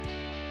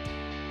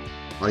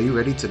Are you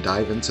ready to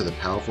dive into the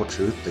powerful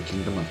truth the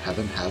kingdom of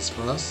heaven has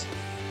for us?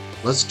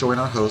 Let's join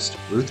our host,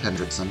 Ruth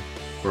Hendrickson,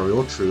 for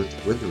Real Truth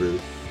with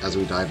Ruth as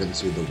we dive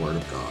into the Word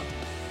of God.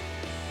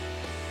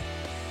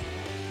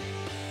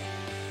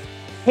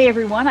 Hey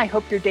everyone, I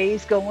hope your day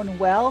is going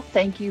well.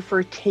 Thank you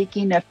for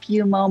taking a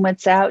few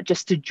moments out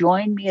just to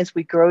join me as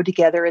we grow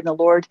together in the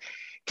Lord.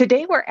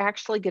 Today, we're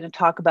actually going to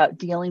talk about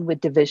dealing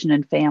with division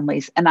in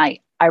families. And I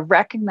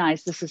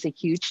recognize this is a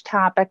huge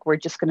topic. We're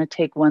just going to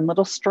take one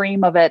little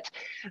stream of it.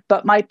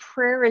 But my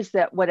prayer is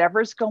that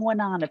whatever's going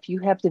on, if you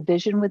have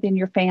division within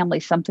your family,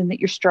 something that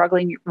you're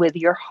struggling with,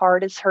 your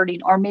heart is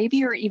hurting, or maybe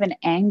you're even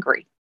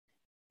angry.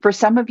 For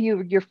some of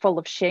you, you're full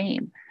of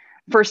shame.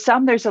 For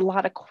some, there's a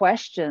lot of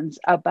questions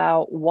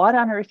about what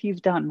on earth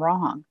you've done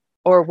wrong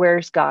or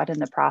where's God in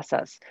the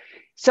process.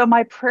 So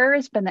my prayer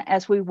has been that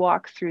as we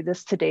walk through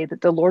this today,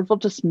 that the Lord will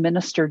just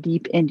minister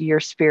deep into your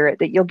spirit,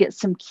 that you'll get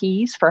some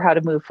keys for how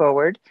to move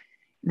forward,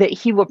 that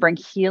he will bring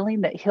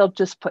healing, that he'll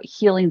just put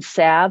healing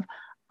salve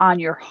on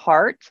your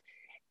heart,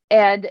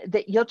 and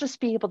that you'll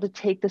just be able to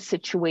take the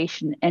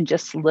situation and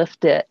just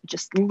lift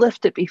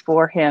it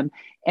before him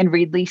and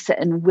release it.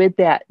 And with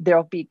that,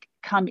 there'll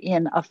come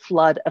in a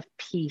flood of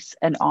peace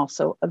and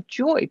also of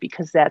joy,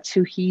 because that's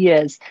who he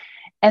is.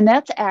 And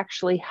that's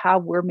actually how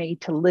we're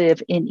made to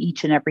live in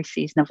each and every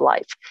season of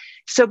life.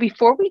 So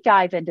before we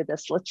dive into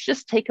this, let's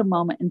just take a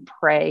moment and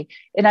pray.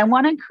 And I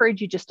want to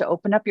encourage you just to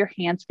open up your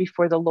hands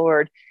before the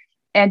Lord,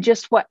 and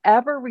just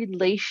whatever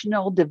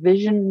relational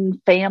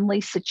division,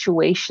 family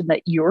situation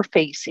that you're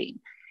facing,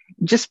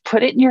 just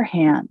put it in your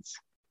hands.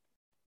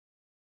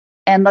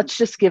 And let's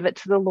just give it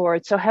to the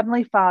Lord. So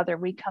Heavenly Father,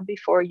 we come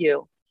before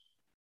you.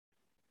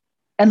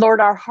 And Lord,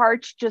 our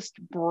hearts just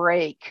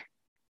break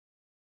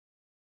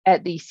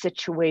at these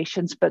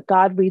situations, but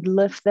God, we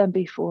lift them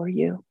before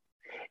you.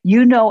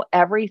 You know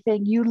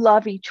everything. You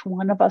love each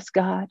one of us,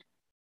 God.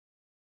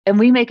 And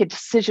we make a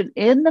decision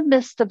in the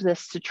midst of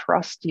this to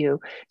trust you.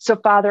 So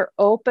Father,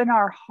 open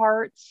our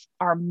hearts,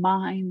 our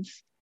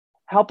minds,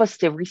 help us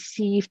to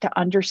receive, to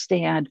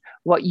understand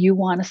what you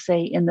want to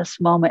say in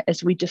this moment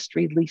as we just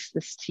release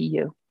this to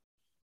you.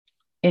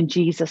 In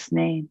Jesus'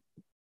 name,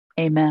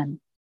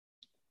 amen.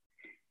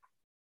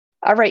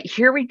 All right,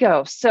 here we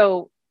go.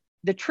 So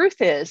the truth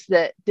is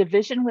that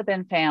division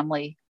within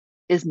family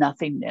is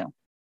nothing new.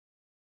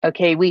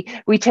 Okay, we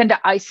tend to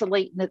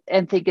isolate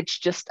and think it's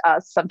just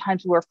us.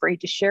 Sometimes we're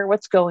afraid to share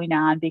what's going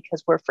on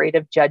because we're afraid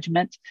of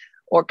judgment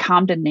or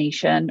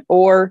condemnation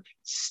or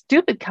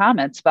stupid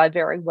comments by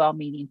very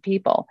well-meaning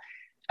people.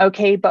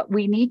 Okay, but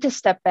we need to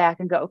step back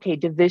and go, okay,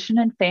 division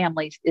in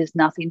families is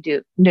nothing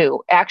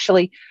new.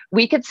 Actually,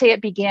 we could say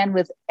it began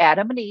with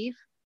Adam and Eve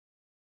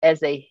as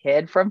they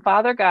hid from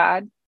Father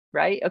God,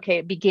 right? Okay,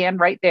 it began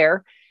right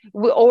there.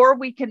 Or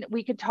we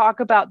could talk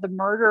about the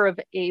murder of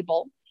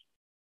Abel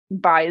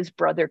by his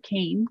brother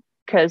Cain,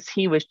 because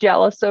he was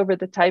jealous over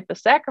the type of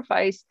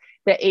sacrifice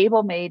that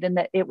Abel made and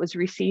that it was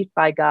received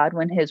by God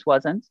when his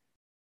wasn't.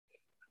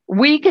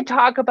 We could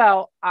talk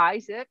about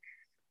Isaac,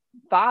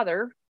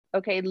 father,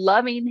 okay,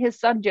 loving his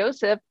son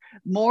Joseph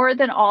more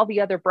than all the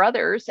other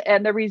brothers,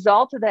 and the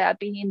result of that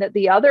being that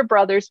the other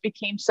brothers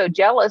became so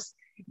jealous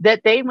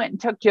that they went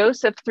and took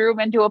Joseph, threw him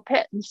into a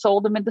pit, and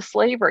sold him into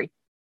slavery.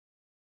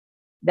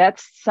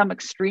 That's some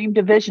extreme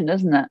division,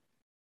 isn't it?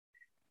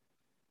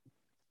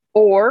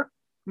 Or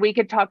we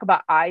could talk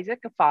about Isaac,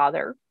 a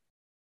father,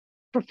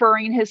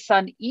 preferring his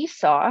son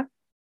Esau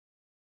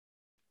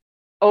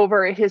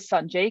over his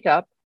son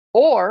Jacob,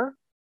 or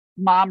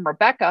mom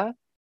Rebecca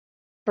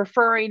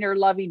preferring or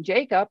loving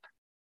Jacob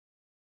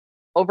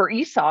over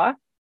Esau,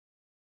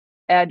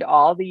 and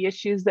all the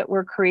issues that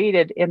were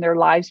created in their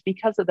lives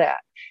because of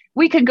that.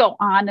 We can go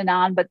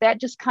on, but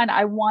that just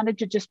I wanted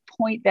to just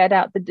point that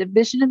out. The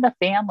division in the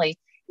family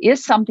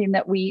is something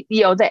that we,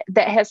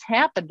 that has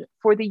happened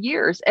for the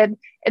years. And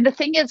the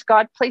thing is,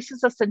 God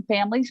places us in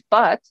families,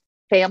 but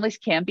families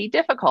can be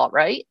difficult,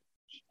 right?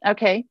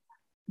 Okay.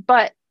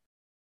 But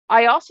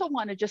I also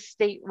want to just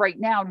state right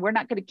now, and we're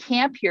not going to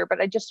camp here, but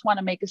I just want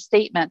to make a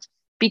statement.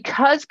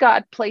 Because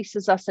God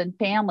places us in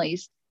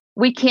families,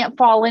 we can't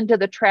fall into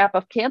the trap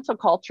of cancel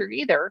culture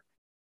either.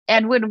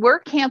 And when we're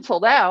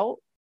canceled out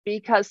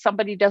because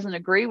somebody doesn't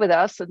agree with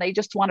us and they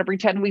just want to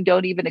pretend we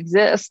don't even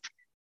exist,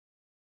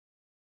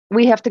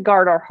 we have to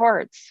guard our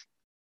hearts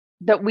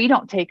that we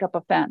don't take up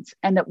offense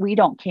and that we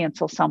don't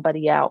cancel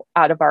somebody out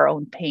of our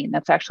own pain.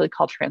 That's actually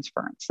called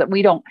transference, that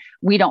we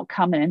don't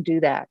come in and do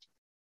that.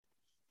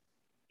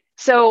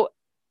 So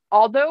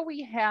although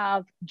we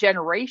have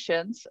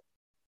generations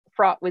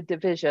fraught with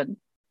division,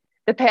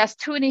 the past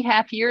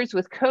 2.5 years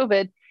with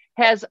COVID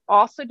has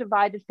also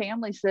divided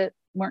families that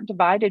weren't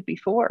divided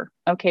before.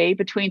 Okay,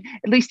 between,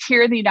 at least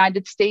here in the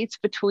United States,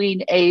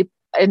 between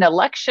an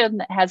election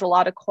that has a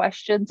lot of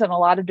questions and a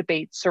lot of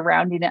debates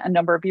surrounding it a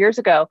number of years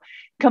ago,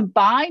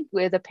 combined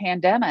with a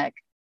pandemic,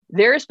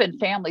 there's been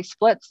family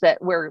splits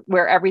that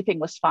where everything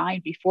was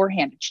fine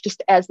beforehand. It's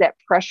just as that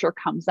pressure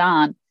comes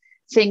on,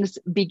 things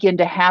begin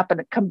to happen,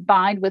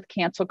 combined with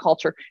cancel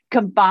culture,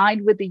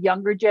 combined with the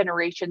younger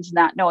generations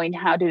not knowing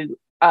how to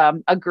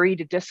agree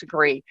to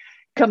disagree.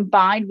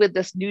 combined with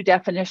this new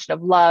definition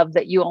of love,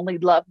 that you only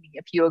love me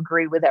if you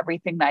agree with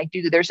everything that I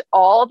do. There's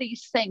all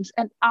these things.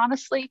 And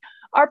honestly,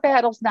 our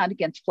battle's not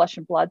against flesh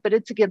and blood, but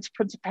it's against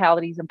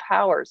principalities and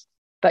powers.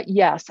 But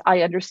yes,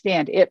 I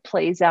understand it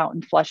plays out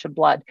in flesh and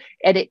blood,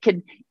 and it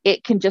can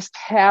just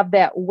have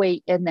that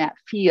weight and that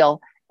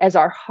feel as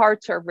our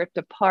hearts are ripped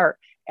apart,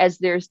 as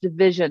there's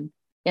division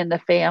in the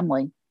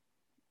family.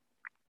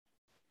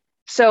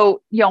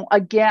 So,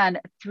 again,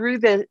 through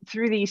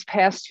these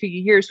past few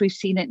years, we've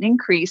seen an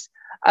increase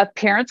of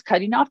parents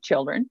cutting off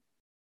children,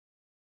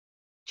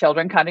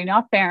 children cutting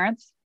off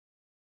parents,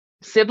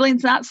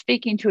 siblings not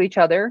speaking to each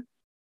other,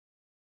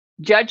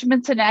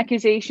 judgments and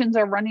accusations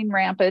are running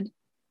rampant,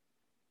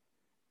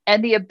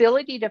 and the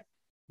ability to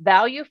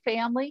value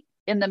family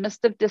in the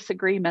midst of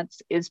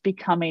disagreements is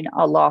becoming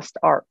a lost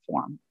art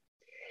form.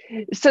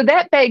 So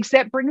that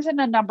brings in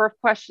a number of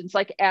questions,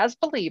 like, as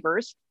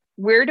believers,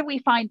 where do we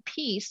find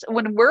peace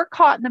when we're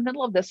caught in the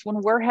middle of this,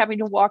 when we're having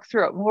to walk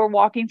through it, when we're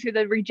walking through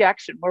the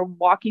rejection, we're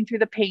walking through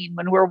the pain,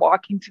 when we're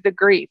walking through the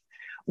grief?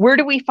 Where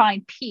do we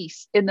find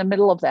peace in the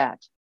middle of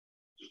that?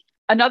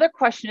 Another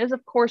question is,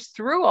 of course,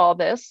 through all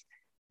this,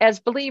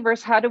 as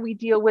believers, how do we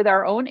deal with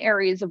our own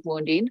areas of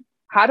wounding?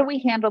 How do we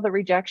handle the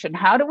rejection?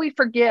 How do we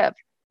forgive?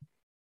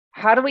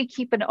 How do we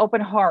keep an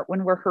open heart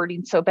when we're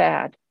hurting so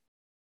bad?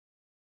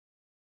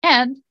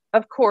 And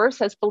of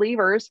course, as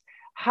believers,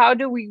 how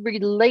do we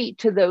relate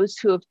to those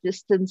who have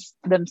distanced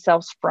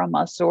themselves from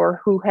us,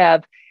 or who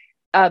have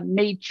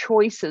made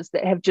choices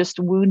that have just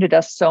wounded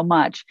us so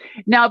much?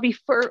 Now,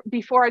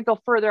 before I go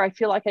further, I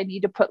feel like I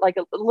need to put like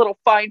a little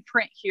fine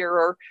print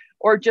here,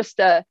 or just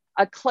a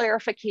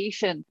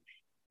clarification.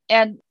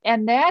 And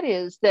that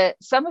is that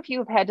some of you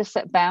have had to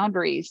set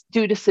boundaries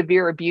due to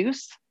severe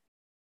abuse,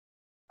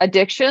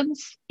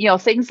 addictions,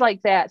 things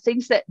like that,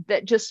 things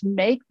that just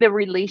make the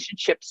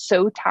relationship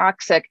so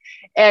toxic.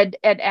 And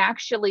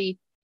actually,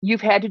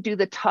 you've had to do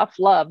the tough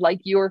love. Like,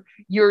 you're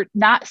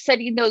not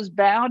setting those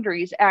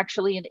boundaries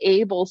actually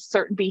enables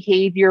certain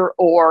behavior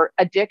or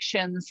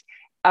addictions,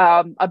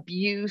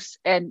 abuse,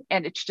 and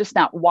it's just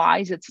not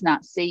wise. It's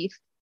not safe.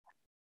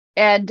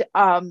 And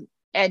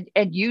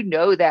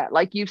that,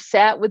 like, you've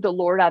sat with the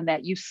Lord on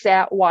that. You've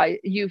sat wise.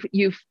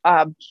 You've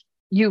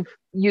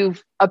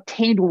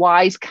obtained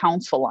wise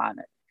counsel on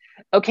it.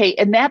 Okay.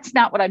 And that's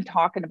not what I'm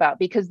talking about,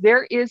 because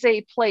there is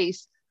a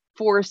place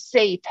for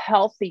safe,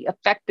 healthy,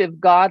 effective,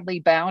 godly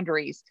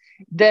boundaries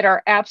that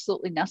are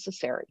absolutely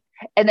necessary.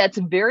 And that's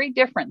very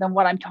different than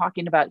what I'm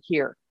talking about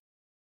here.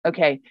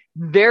 Okay.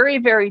 Very,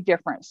 very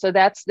different. So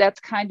that's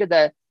kind of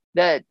the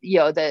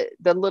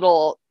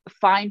little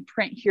fine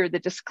print here, the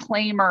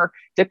disclaimer,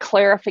 the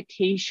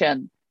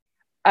clarification,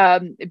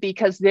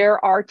 because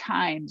there are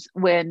times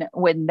when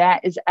that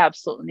is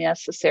absolutely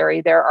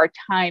necessary. There are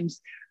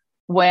times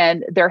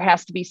when there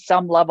has to be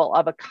some level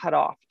of a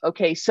cutoff.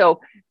 Okay, so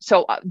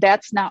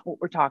that's not what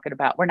we're talking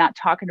about. We're not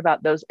talking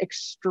about those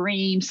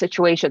extreme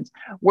situations.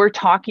 We're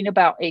talking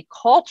about a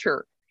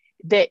culture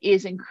that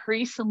is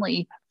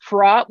increasingly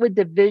fraught with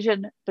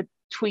division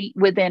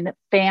within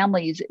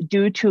families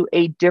due to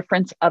a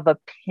difference of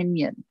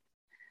opinion.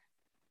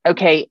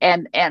 Okay,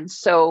 and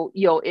so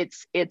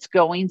it's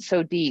going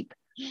so deep.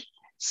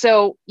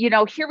 So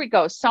here we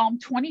go. Psalm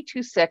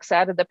 22:6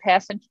 out of the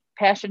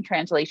Passion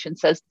Translation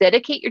says,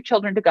 "Dedicate your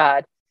children to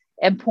God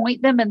and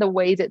point them in the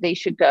way that they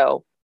should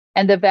go,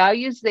 and the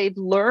values they've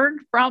learned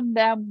from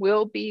them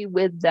will be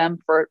with them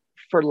for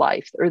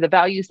life," or the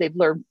values they've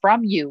learned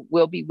from you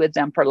will be with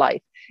them for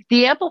life.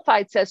 The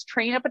Amplified says,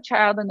 "Train up a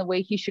child in the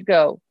way he should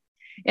go."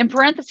 In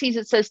parentheses,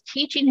 it says,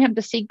 "Teaching him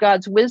to seek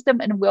God's wisdom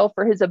and will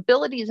for his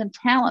abilities and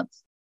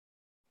talents.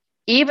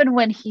 Even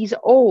when he's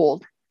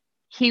old,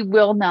 he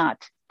will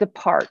not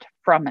depart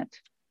from it."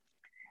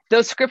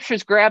 Those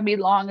scriptures grabbed me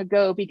long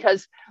ago,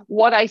 because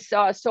what I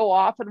saw so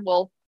often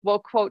will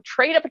quote,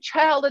 "Train up a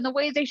child in the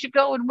way they should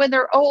go, and when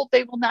they're old,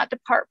 they will not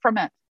depart from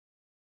it."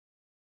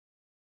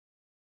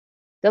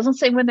 Doesn't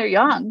say when they're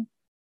young.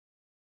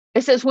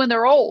 It says when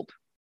they're old.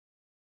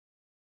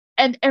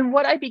 And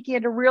what I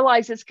began to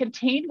realize is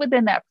contained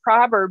within that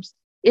Proverbs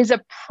is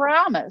a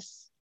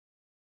promise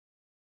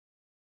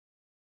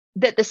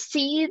that the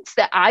seeds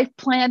that I've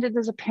planted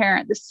as a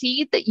parent, the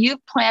seed that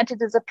you've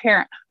planted as a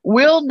parent,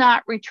 will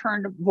not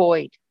return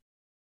void.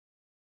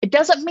 It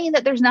doesn't mean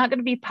that there's not going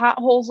to be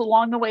potholes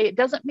along the way. It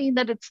doesn't mean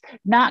that it's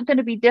not going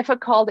to be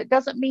difficult. It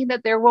doesn't mean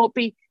that there won't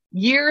be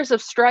years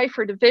of strife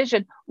or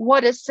division.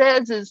 What it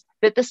says is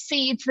that the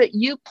seeds that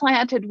you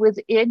planted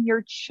within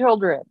your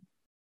children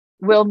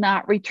will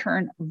not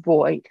return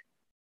void.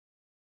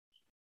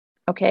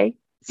 Okay?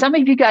 Some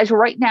of you guys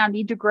right now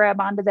need to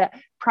grab onto that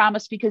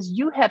promise, because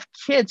you have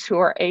kids who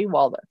are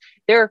AWOL.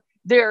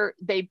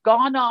 They've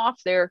gone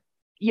off. They're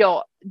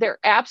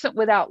absent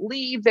without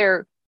leave.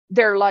 They're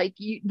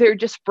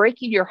just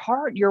breaking your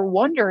heart. You're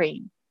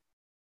wondering,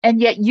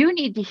 and yet you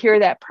need to hear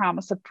that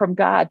promise from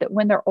God that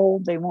when they're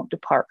old, they won't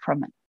depart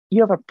from it.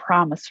 You have a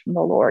promise from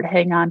the Lord.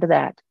 Hang on to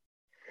that.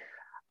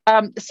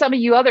 Some of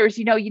you others,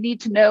 you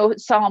need to know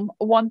Psalm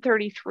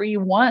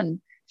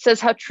 133:1 says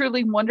how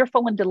truly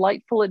wonderful and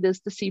delightful it is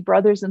to see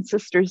brothers and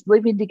sisters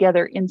living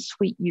together in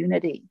sweet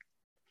unity.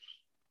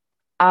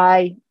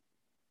 I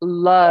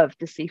love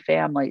to see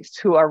families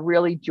who are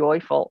really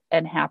joyful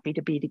and happy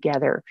to be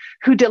together,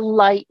 who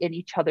delight in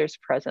each other's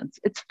presence.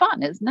 It's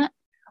fun, isn't it?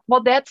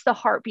 Well, that's the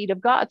heartbeat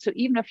of God. So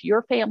even if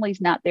your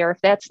family's not there,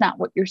 if that's not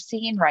what you're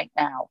seeing right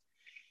now,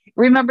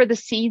 remember the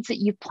seeds that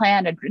you've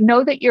planted.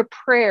 Know that your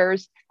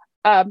prayers,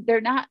 they're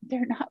not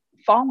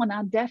falling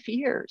on deaf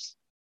ears.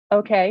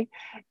 Okay.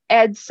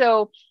 And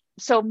so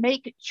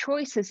make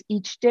choices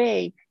each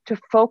day to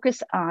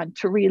focus on,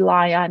 to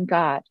rely on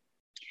God.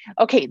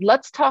 Okay,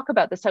 let's talk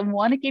about this. I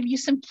want to give you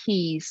some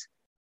keys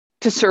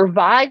to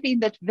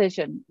surviving the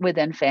division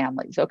within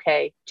families.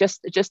 Okay,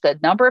 just a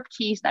number of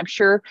keys, and I'm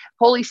sure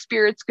Holy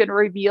Spirit's going to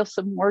reveal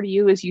some more to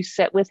you as you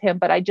sit with him,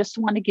 but I just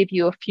want to give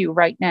you a few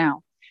right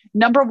now.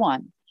 Number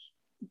one,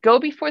 go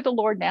before the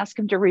Lord and ask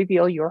him to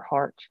reveal your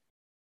heart.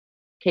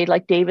 Okay,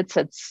 like David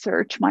said,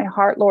 search my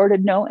heart, Lord,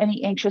 and know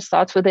any anxious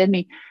thoughts within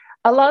me.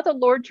 Allow the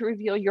Lord to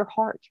reveal your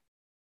heart.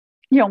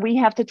 We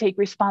have to take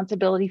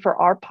responsibility for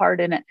our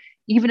part in it.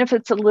 Even if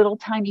it's a little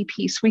tiny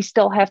piece, we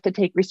still have to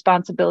take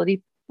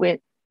responsibility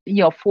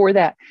for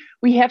that.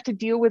 We have to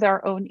deal with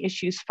our own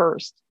issues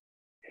first.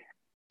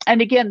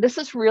 And again, this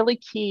is really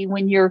key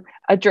when you're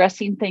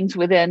addressing things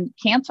within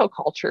cancel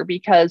culture,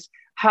 because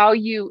how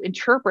you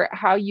interpret,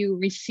 how you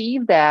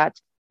receive that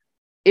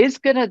is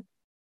going to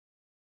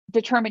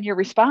determine your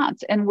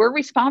response. And we're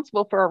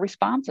responsible for our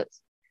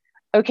responses.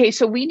 Okay,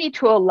 so we need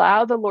to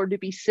allow the Lord to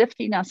be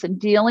sifting us and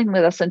dealing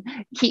with us and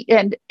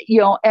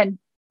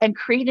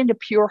creating a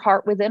pure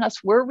heart within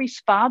us. We're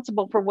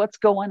responsible for what's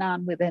going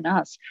on within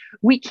us.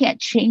 We can't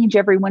change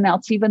everyone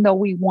else, even though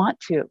we want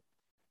to.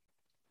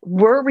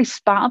 We're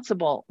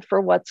responsible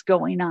for what's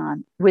going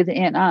on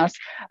within us.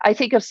 I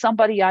think of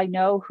somebody I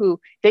know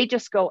who they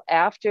just go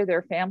after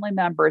their family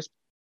members,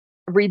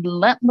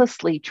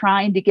 relentlessly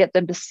trying to get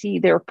them to see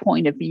their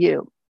point of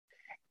view.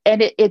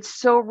 And it's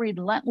so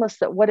relentless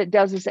that what it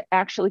does is it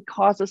actually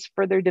causes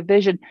further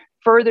division,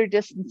 further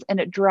distance, and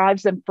it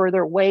drives them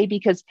further away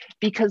because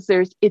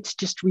it's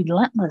just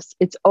relentless.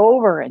 It's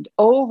over and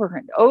over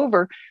and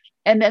over.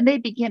 And then they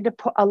begin to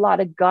put a lot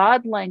of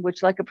God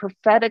language, like a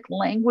prophetic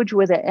language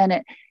with it.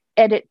 And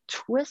it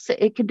twists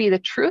it. It can be the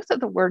truth of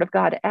the word of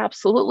God,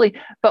 absolutely.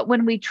 But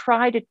when we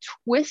try to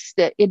twist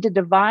it into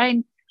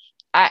divine,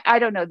 I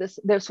don't know,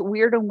 this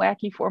weird and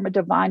wacky form of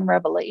divine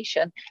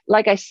revelation.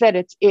 Like I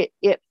said,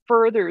 it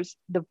furthers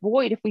the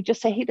void. If we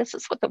just say, hey, this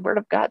is what the word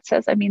of God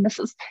says. I mean, this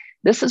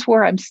is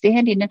where I'm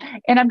standing.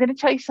 And I'm going to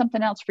tell you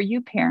something else for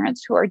you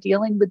parents who are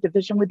dealing with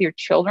division with your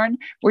children,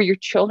 where your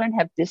children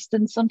have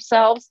distanced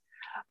themselves.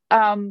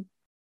 Again,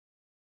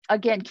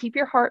 keep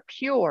your heart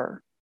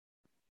pure.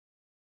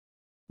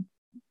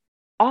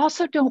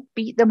 Also, don't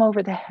beat them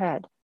over the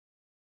head,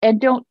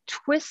 and don't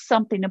twist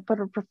something and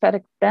put a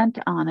prophetic bent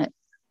on it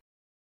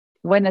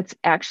when it's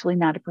actually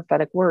not a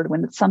prophetic word,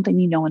 when it's something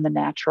in the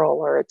natural,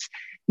 or it's,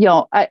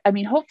 I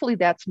mean, hopefully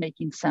that's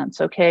making sense.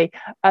 Okay.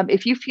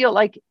 If you feel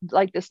like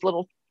this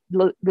little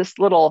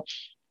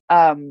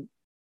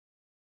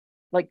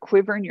like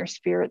quiver in your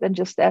spirit, then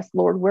just ask,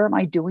 Lord, where am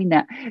I doing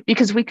that?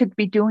 Because we could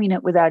be doing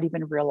it without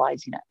even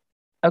realizing it.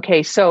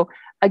 Okay. So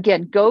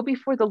again, go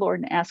before the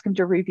Lord and ask him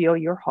to reveal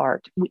your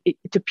heart,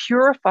 to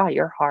purify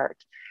your heart.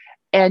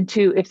 And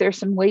if there's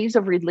some ways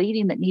of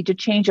relating that need to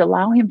change,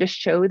 allow him to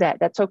show that.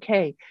 That's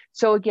okay.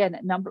 So again,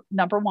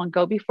 number one,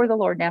 go before the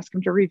Lord and ask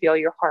him to reveal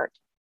your heart.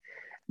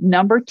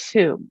 Number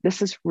two,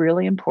 this is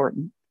really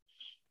important.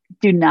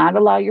 Do not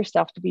allow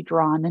yourself to be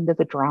drawn into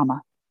the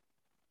drama.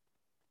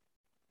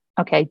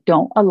 Okay,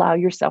 don't allow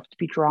yourself to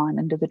be drawn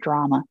into the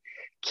drama.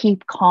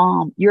 Keep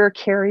calm. You're a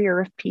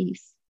carrier of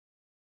peace.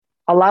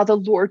 Allow the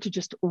Lord to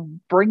just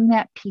bring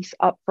that peace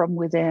up from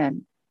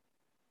within.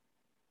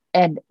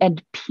 And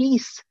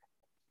peace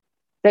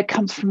that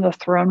comes from the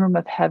throne room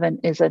of heaven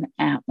is an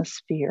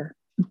atmosphere,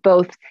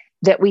 both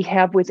that we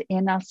have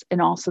within us and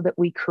also that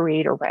we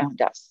create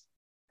around us.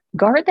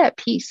 Guard that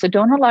peace. So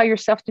don't allow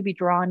yourself to be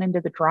drawn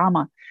into the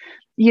drama.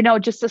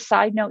 Just a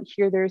side note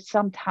here, there's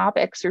some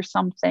topics or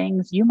some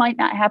things you might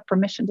not have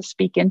permission to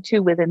speak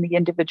into within the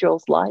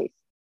individual's life.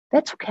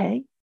 That's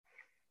okay.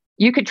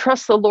 You could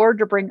trust the Lord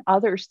to bring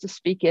others to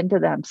speak into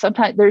them.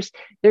 Sometimes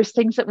there's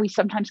things that we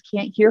sometimes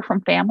can't hear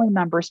from family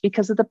members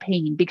because of the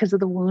pain, because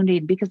of the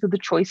wounding, because of the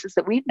choices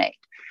that we've made.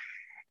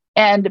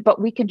 But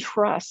we can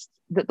trust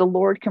that the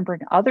Lord can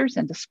bring others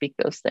in to speak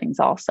those things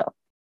also.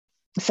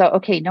 So,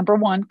 okay, number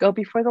one, go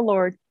before the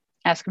Lord,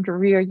 ask him to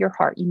reveal your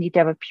heart. You need to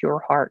have a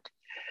pure heart.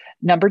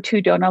 Number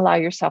two, don't allow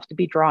yourself to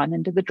be drawn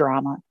into the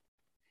drama.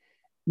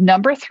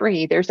 Number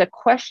three, there's a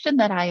question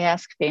that I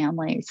ask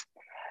families.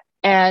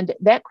 And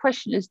that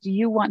question is, do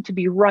you want to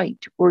be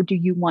right, or do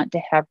you want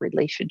to have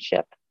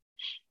relationship?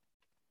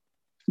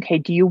 Okay,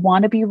 do you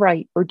want to be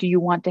right, or do you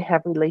want to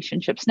have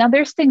relationships? Now,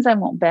 there's things I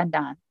won't bend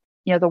on.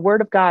 The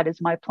word of God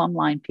is my plumb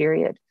line,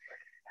 period.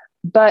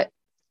 But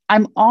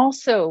I'm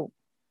also,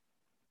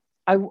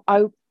 I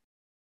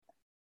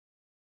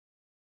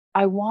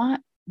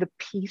want the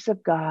peace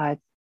of God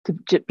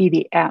to be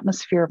the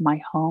atmosphere of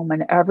my home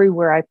and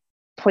everywhere I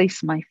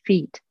place my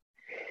feet.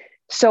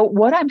 So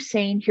what I'm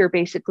saying here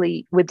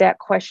basically with that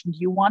question, do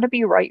you want to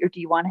be right or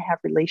do you want to have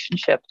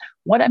relationship?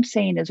 What I'm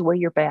saying is weigh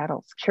your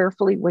battles,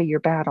 carefully weigh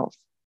your battles.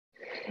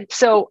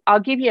 So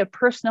I'll give you a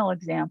personal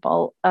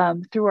example.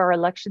 Through our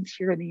elections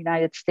here in the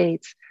United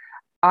States,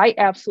 I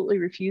absolutely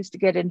refuse to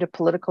get into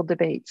political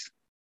debates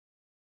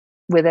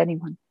with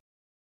anyone.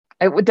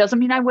 It doesn't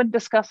mean I wouldn't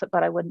discuss it,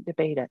 but I wouldn't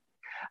debate it.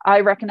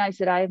 I recognize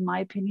that I have my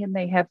opinion,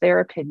 they have their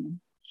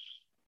opinion.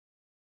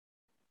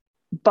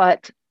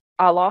 But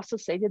I'll also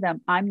say to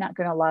them, I'm not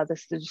going to allow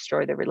this to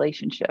destroy the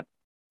relationship.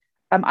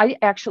 I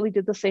actually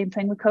did the same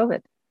thing with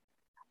COVID.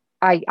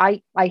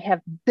 I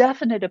have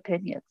definite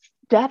opinions,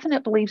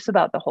 definite beliefs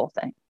about the whole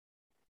thing.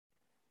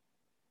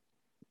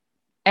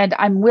 And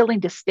I'm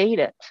willing to state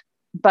it,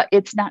 but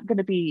it's not going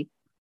to be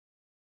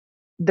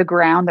the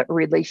ground that a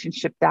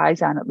relationship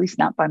dies on, at least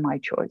not by my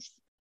choice.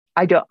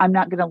 I'm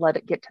not going to let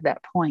it get to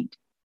that point.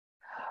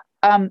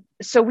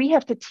 So we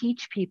have to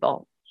teach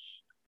people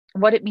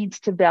what it means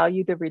to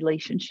value the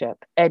relationship.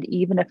 And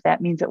even if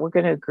that means that we're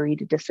going to agree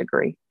to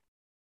disagree.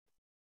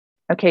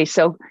 Okay,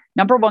 so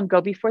number one,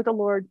 go before the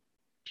Lord,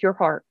 pure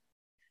heart.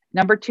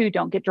 Number two,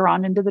 don't get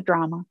drawn into the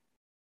drama.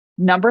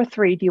 Number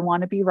three, do you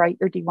want to be right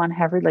or do you want to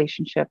have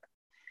relationship?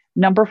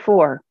 Number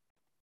four,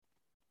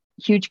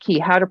 huge key,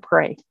 how to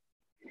pray.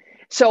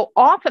 So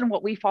often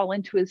what we fall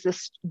into is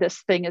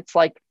this thing. It's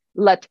like,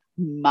 let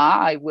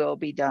my will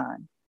be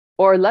done,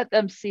 or let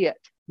them see it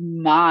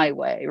my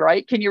way,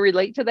 right? Can you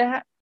relate to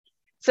that?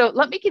 So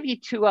let me give you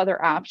two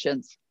other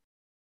options.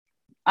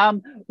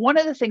 One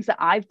of the things that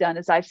I've done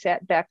is I've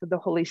sat back with the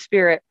Holy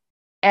Spirit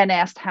and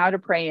asked how to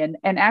pray. And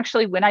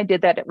actually, when I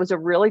did that, it was a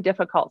really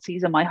difficult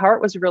season. My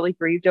heart was really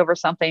grieved over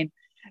something.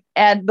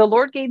 And the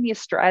Lord gave me a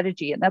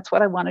strategy, and that's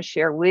what I want to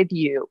share with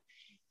you.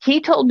 He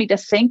told me to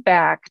think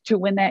back to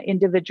when that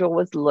individual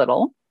was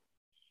little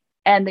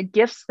and the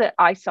gifts that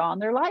I saw in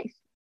their life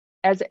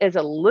as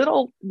a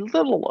little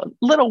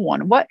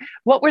one.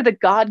 What were the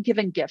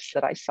God-given gifts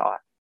that I saw?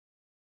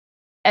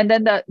 And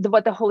then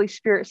what the Holy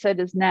Spirit said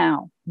is,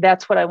 now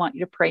that's what I want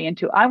you to pray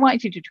into. I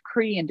want you to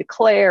decree and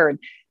declare and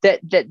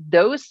that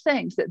those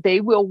things that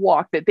they will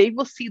walk, that they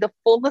will see the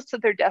fullness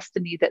of their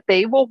destiny, that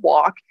they will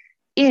walk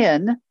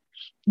in,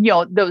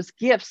 those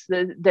gifts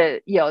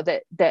that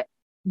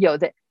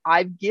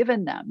I've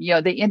given them.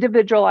 The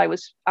individual I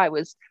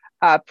was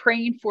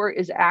praying for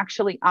is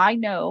actually, I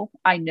know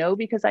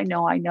because I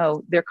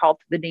know they're called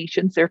to the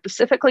nations. They're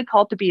specifically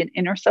called to be an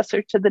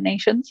intercessor to the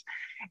nations.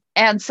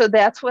 And so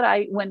that's what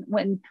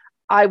when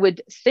I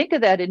would think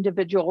of that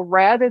individual,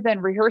 rather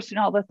than rehearsing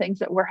all the things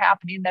that were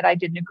happening that I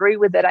didn't agree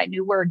with, that I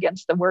knew were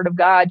against the word of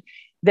God,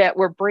 that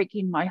were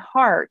breaking my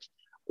heart,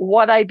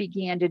 what I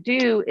began to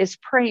do is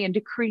pray and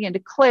decree and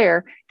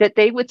declare that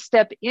they would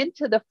step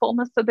into the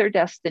fullness of their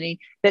destiny,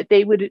 that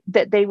they would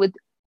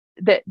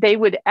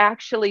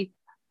actually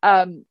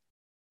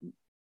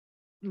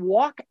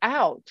walk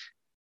out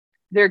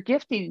their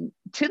gifting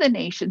to the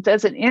nations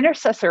as an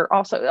intercessor,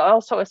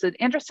 also as an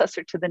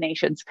intercessor to the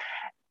nations.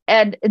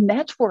 And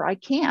that's where I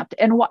camped.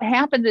 And what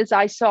happened is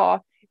I saw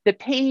the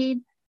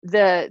pain,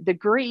 the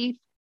grief,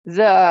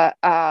 the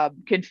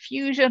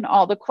confusion,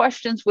 all the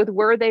questions with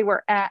where they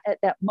were at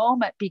that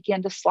moment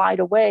begin to slide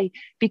away,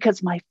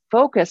 because my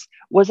focus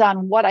was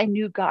on what I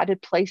knew God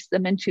had placed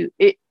them into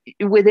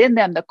within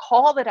them. The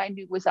call that I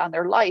knew was on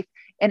their life,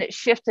 and it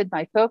shifted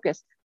my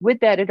focus. With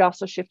that, it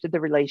also shifted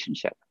the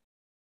relationship.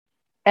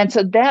 And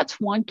so that's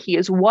one key,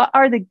 is what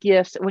are the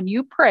gifts when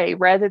you pray,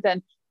 rather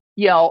than,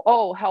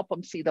 help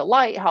them see the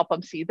light, help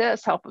them see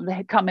this, help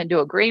them come into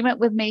agreement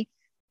with me.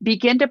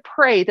 Begin to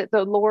pray that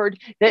the Lord,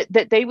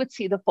 that they would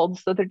see the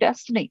fullness of their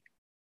destiny.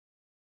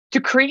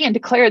 Decree and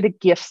declare the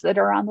gifts that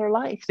are on their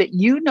life, that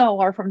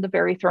are from the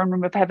very throne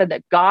room of heaven,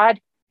 that God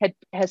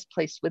has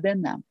placed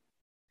within them.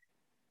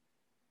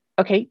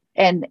 Okay,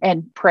 and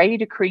pray,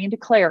 decree, and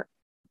declare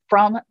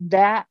from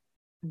that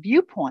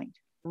viewpoint,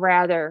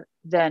 rather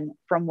than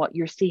from what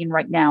you're seeing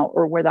right now,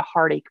 or where the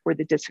heartache, where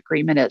the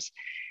disagreement is.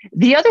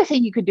 The other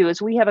thing you could do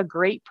is, we have a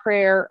great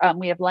prayer.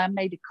 We have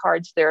laminated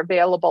cards. They're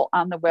available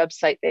on the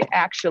website. They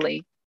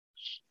actually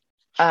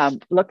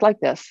look like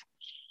this.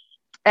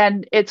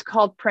 And it's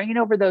called Praying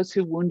Over Those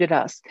Who Wounded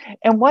Us.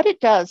 And what it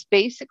does,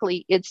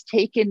 basically, it's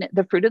taken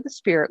the fruit of the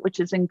Spirit, which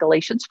is in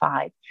Galatians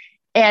 5,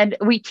 and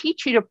we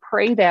teach you to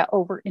pray that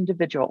over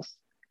individuals.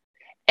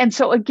 And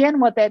so again,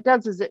 what that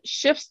does is it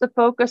shifts the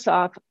focus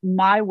off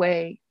my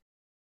way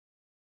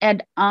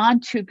and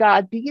onto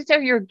God. These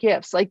are your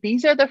gifts. Like,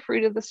 these are the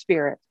fruit of the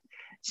Spirit.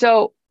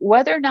 So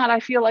whether or not I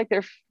feel like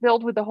they're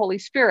filled with the Holy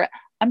Spirit,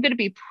 I'm going to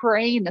be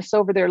praying this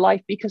over their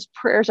life, because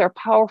prayers are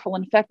powerful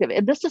and effective.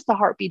 And this is the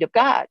heartbeat of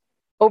God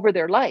over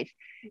their life.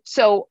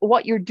 So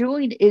what you're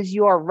doing is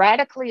you are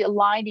radically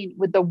aligning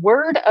with the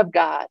word of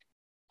God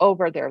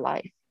over their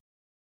life.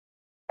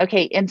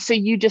 Okay. And so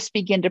you just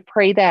begin to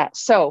pray that.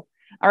 So,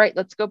 all right,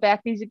 let's go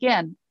back these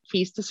again.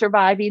 Keys to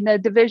surviving the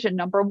division.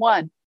 Number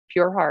one,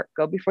 pure heart.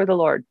 Go before the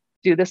Lord.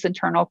 Do this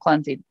internal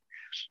cleansing.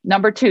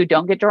 Number two,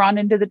 don't get drawn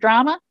into the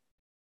drama.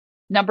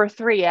 Number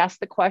 3, ask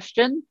the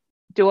question,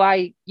 do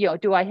I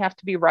have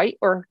to be right,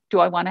 or do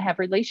I want to have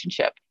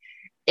relationship?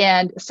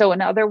 And so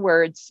in other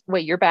words,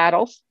 weigh your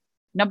battles.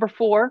 Number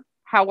 4,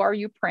 how are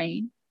you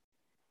praying?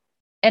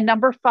 And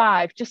number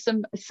 5, just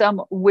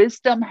some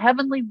wisdom,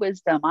 heavenly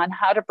wisdom on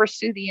how to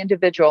pursue the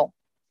individual.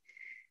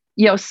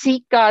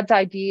 Seek God's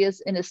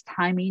ideas in his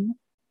timing.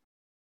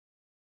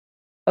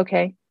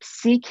 Okay.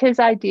 Seek his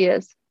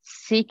ideas,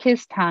 seek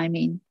his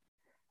timing.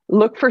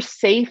 Look for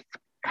safe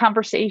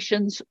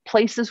conversations,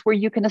 places where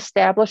you can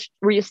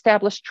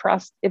reestablish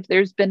trust. If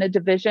there's been a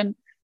division,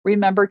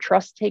 remember,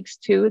 trust takes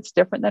 2. It's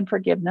different than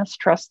forgiveness.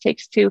 Trust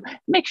takes 2.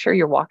 Make sure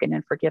you're walking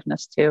in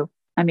forgiveness too.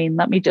 I mean,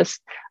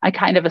 I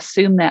kind of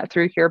assume that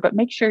through here, but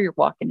make sure you're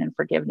walking in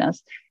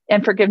forgiveness.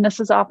 And forgiveness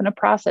is often a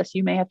process.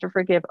 You may have to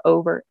forgive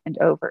over and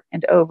over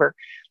and over.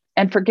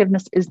 And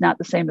forgiveness is not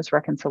the same as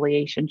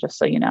reconciliation, just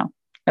so you know.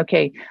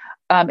 Okay.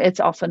 It's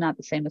also not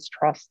the same as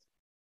trust.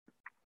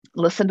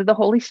 Listen to the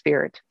Holy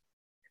Spirit.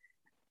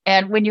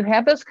 And when you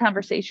have those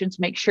conversations,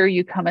 make sure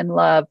you come in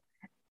love.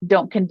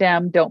 Don't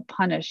condemn, don't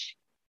punish,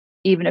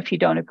 even if you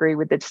don't agree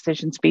with the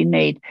decisions being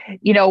made.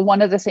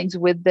 One of the things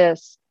with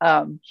this,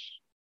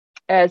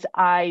 as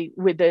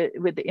with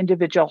the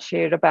individual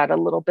shared about a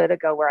little bit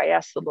ago, where I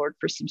asked the Lord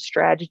for some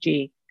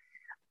strategy,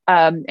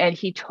 and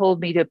he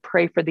told me to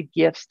pray for the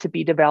gifts to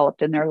be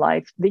developed in their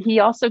life. He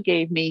also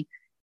gave me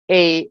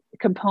a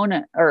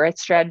component or a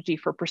strategy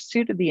for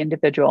pursuit of the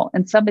individual.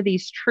 And some of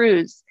these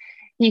truths,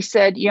 he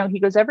said, he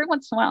goes, every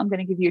once in a while, I'm going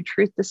to give you a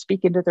truth to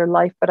speak into their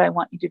life, but I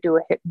want you to do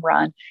a hit and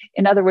run.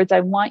 In other words,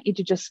 I want you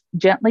to just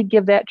gently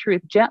give that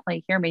truth,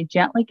 gently, hear me,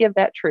 gently give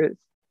that truth.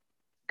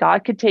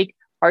 God could take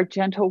our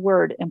gentle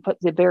word and put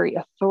the very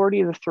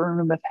authority of the throne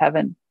room of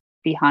heaven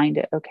behind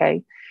it.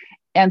 Okay.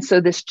 And so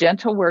this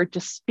gentle word,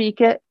 just speak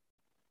it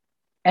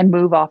and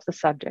move off the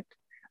subject.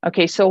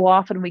 Okay. So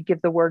often we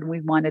give the word and we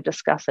want to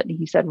discuss it. And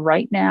he said,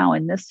 right now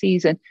in this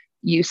season,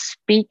 you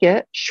speak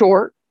it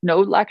short, no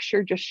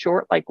lecture, just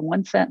short, like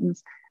one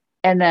sentence,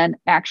 and then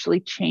actually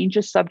change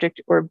a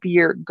subject or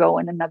go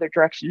in another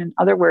direction. In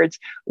other words,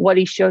 what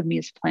he showed me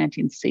is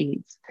planting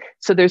seeds.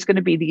 So there's going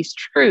to be these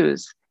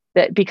truths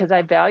that, because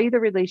I value the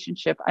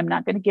relationship, I'm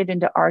not going to get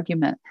into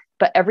argument,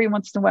 but every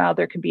once in a while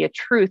there can be a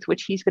truth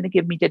which he's going to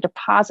give me to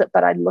deposit,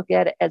 but I look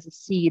at it as a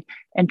seed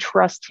and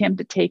trust him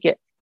to take it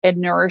and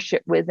nourish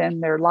it within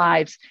their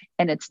lives.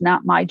 And it's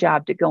not my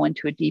job to go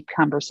into a deep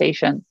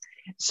conversation.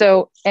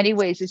 So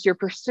anyways, as you're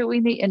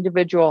pursuing the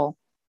individual,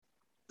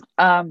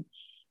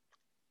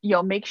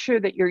 make sure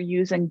that you're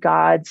using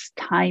God's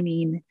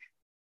timing,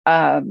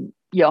 how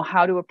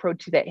to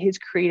approach that, his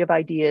creative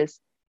ideas.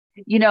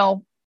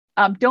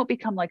 Don't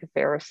become like a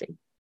Pharisee.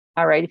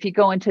 All right. If you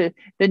go into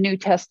the New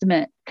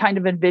Testament, kind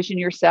of envision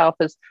yourself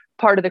as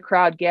part of the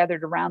crowd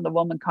gathered around the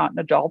woman caught in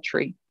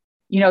adultery.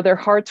 Their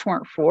hearts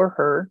weren't for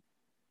her.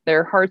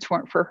 Their hearts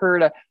weren't for her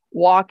to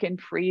walk in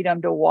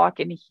freedom, to walk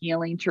in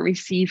healing, to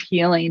receive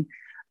healing.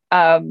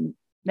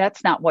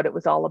 That's not what it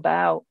was all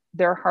about.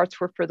 Their hearts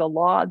were for the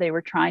law. They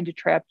were trying to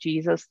trap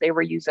Jesus. They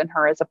were using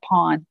her as a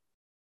pawn.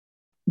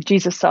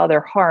 Jesus saw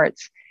their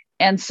hearts.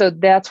 And so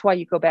that's why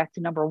you go back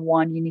to number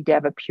 1, you need to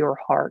have a pure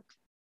heart.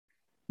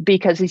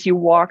 Because as you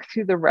walk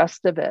through the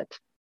rest of it,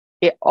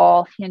 it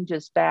all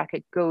hinges back.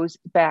 It goes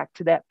back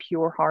to that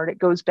pure heart. It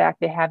goes back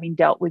to having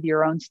dealt with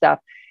your own stuff.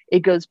 It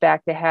goes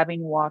back to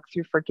having walked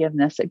through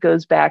forgiveness. It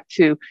goes back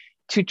to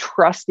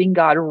trusting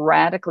God,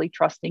 radically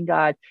trusting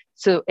God.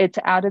 So it's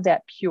out of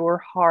that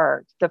pure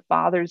heart, the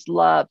Father's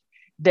love,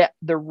 that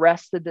the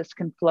rest of this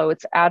can flow.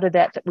 It's out of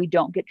that we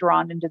don't get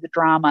drawn into the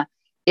drama.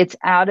 It's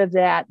out of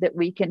that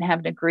we can have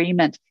an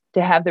agreement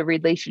to have the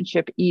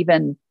relationship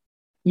even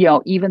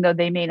though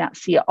they may not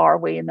see it our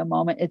way in the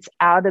moment. It's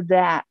out of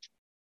that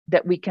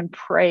we can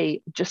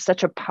pray just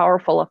such a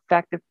powerful,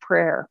 effective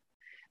prayer.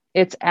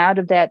 It's out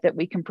of that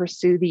we can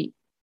pursue the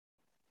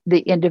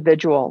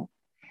individual.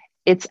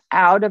 It's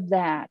out of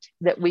that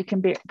we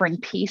can bring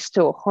peace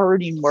to a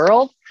hurting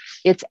world.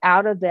 It's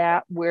out of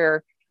that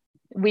where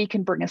we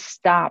can bring a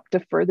stop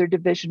to further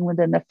division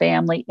within the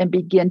family and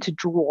begin to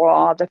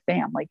draw the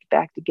family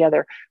back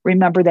together.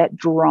 Remember that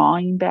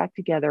drawing back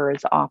together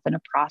is often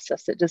a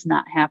process. It does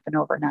not happen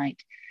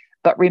overnight.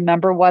 But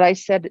remember what I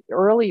said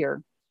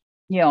earlier,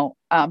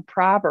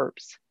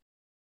 Proverbs,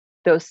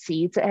 those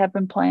seeds that have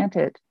been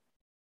planted,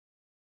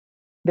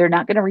 they're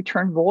not going to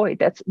return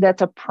void.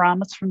 That's a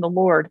promise from the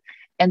Lord.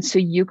 And so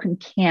you can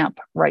camp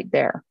right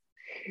there.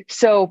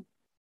 So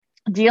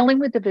dealing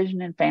with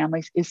division in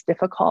families is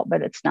difficult,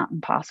 but it's not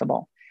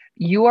impossible.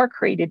 You are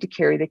created to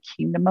carry the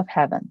kingdom of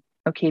heaven,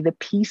 okay, the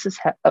peace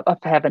of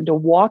heaven, to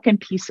walk in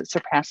peace that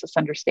surpasses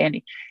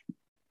understanding.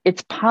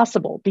 It's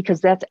possible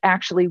because that's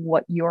actually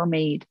what you're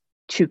made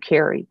to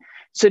carry.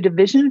 So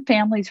division in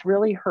families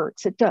really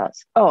hurts. It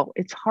does. Oh,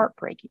 it's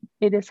heartbreaking.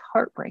 It is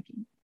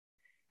heartbreaking.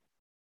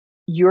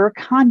 You're a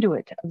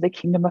conduit of the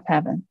kingdom of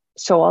heaven.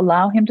 So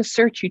allow him to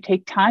search you.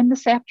 Take time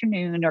this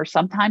afternoon or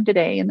sometime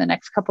today in the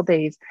next couple of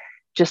days.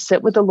 Just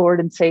sit with the Lord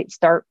and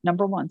start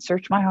number 1,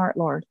 search my heart,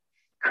 Lord.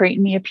 Create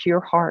in me a pure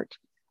heart.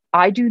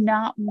 I do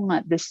not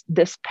want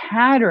this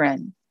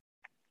pattern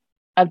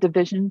of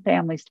division in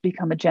families to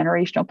become a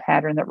generational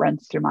pattern that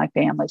runs through my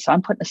family. So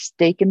I'm putting a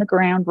stake in the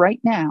ground right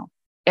now,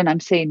 and I'm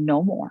saying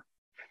no more,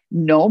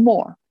 no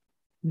more.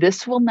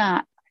 This will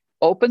not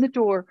open the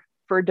door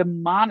for a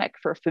demonic,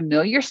 for a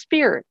familiar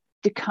spirit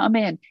to come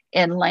in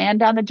and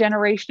land on the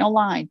generational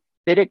line,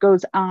 that it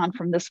goes on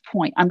from this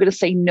point. I'm going to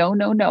say no,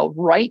 no, no.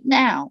 Right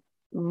now,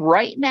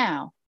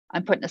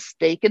 I'm putting a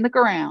stake in the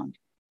ground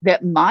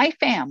that my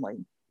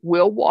family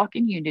will walk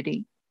in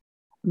unity.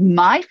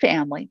 My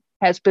family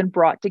has been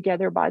brought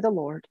together by the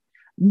Lord.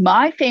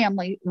 My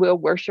family will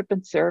worship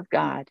and serve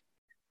God.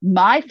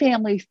 My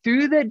family,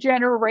 through the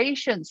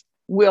generations,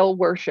 will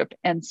worship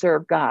and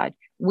serve God.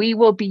 We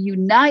will be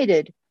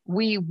united.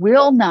 We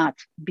will not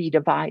be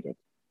divided.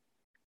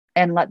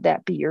 And let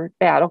that be your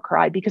battle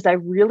cry, because I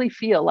really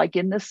feel like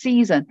in this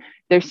season,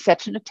 there's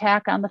such an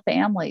attack on the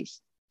families.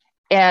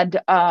 And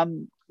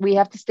we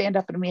have to stand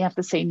up and we have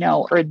to say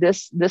no, or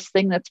this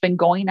thing that's been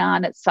going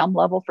on at some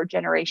level for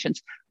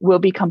generations will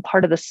become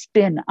part of the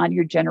spin on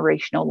your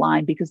generational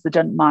line, because the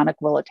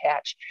demonic will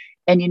attach.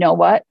 And you know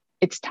what?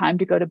 It's time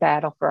to go to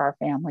battle for our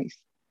families.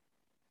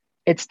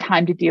 It's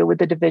time to deal with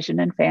the division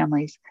in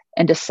families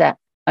and to set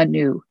a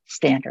new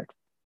standard.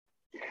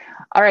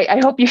 All right. I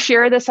hope you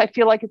share this. I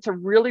feel like it's a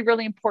really,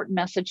 really important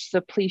message.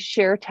 So please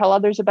share, tell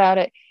others about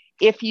it.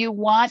 If you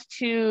want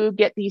to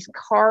get these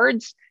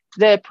cards,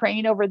 the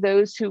Praying Over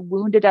Those Who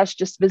Wounded Us,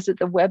 just visit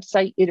the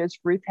website. It is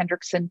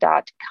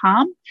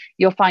ruthhendrickson.com.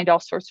 You'll find all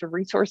sorts of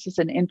resources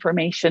and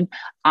information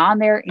on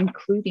there,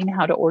 including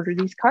how to order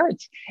these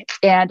cards.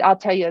 And I'll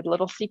tell you a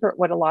little secret.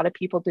 What a lot of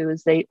people do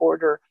is they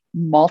order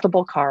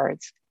multiple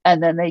cards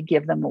and then they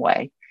give them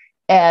away.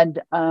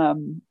 And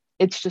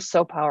it's just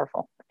so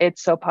powerful.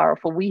 It's so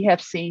powerful. We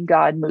have seen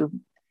God move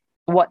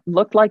what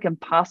looked like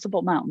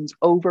impossible mountains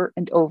over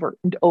and over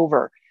and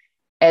over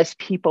as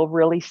people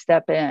really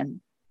step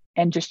in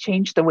and just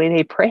change the way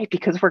they pray,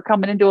 because we're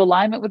coming into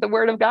alignment with the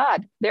Word of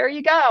God. There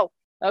you go.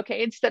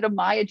 Okay. Instead of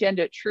my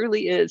agenda, it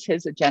truly is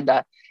His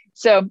agenda.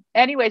 So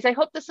anyways, I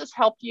hope this has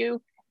helped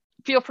you.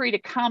 Feel free to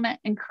comment,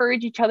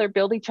 encourage each other,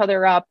 build each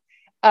other up,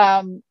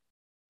 and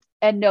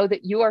know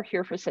that you are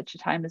here for such a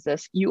time as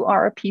this. You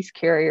are a peace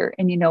carrier.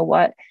 And you know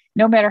what?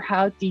 No matter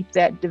how deep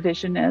that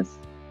division is,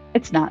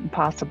 it's not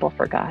impossible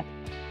for God.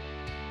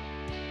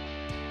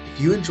 If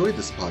you enjoyed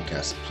this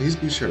podcast, please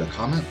be sure to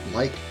comment,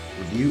 like,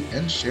 review,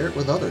 and share it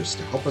with others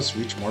to help us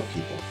reach more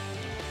people.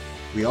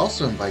 We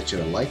also invite you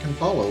to like and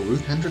follow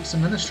Ruth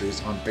Hendrickson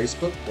Ministries on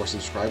Facebook or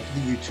subscribe to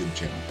the YouTube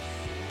channel.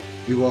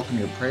 We welcome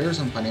your prayers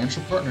and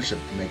financial partnership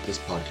to make this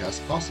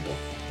podcast possible.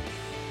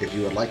 If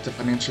you would like to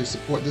financially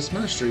support this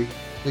ministry,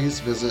 please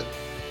visit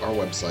our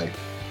website,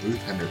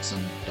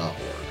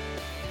 ruthhendrickson.org.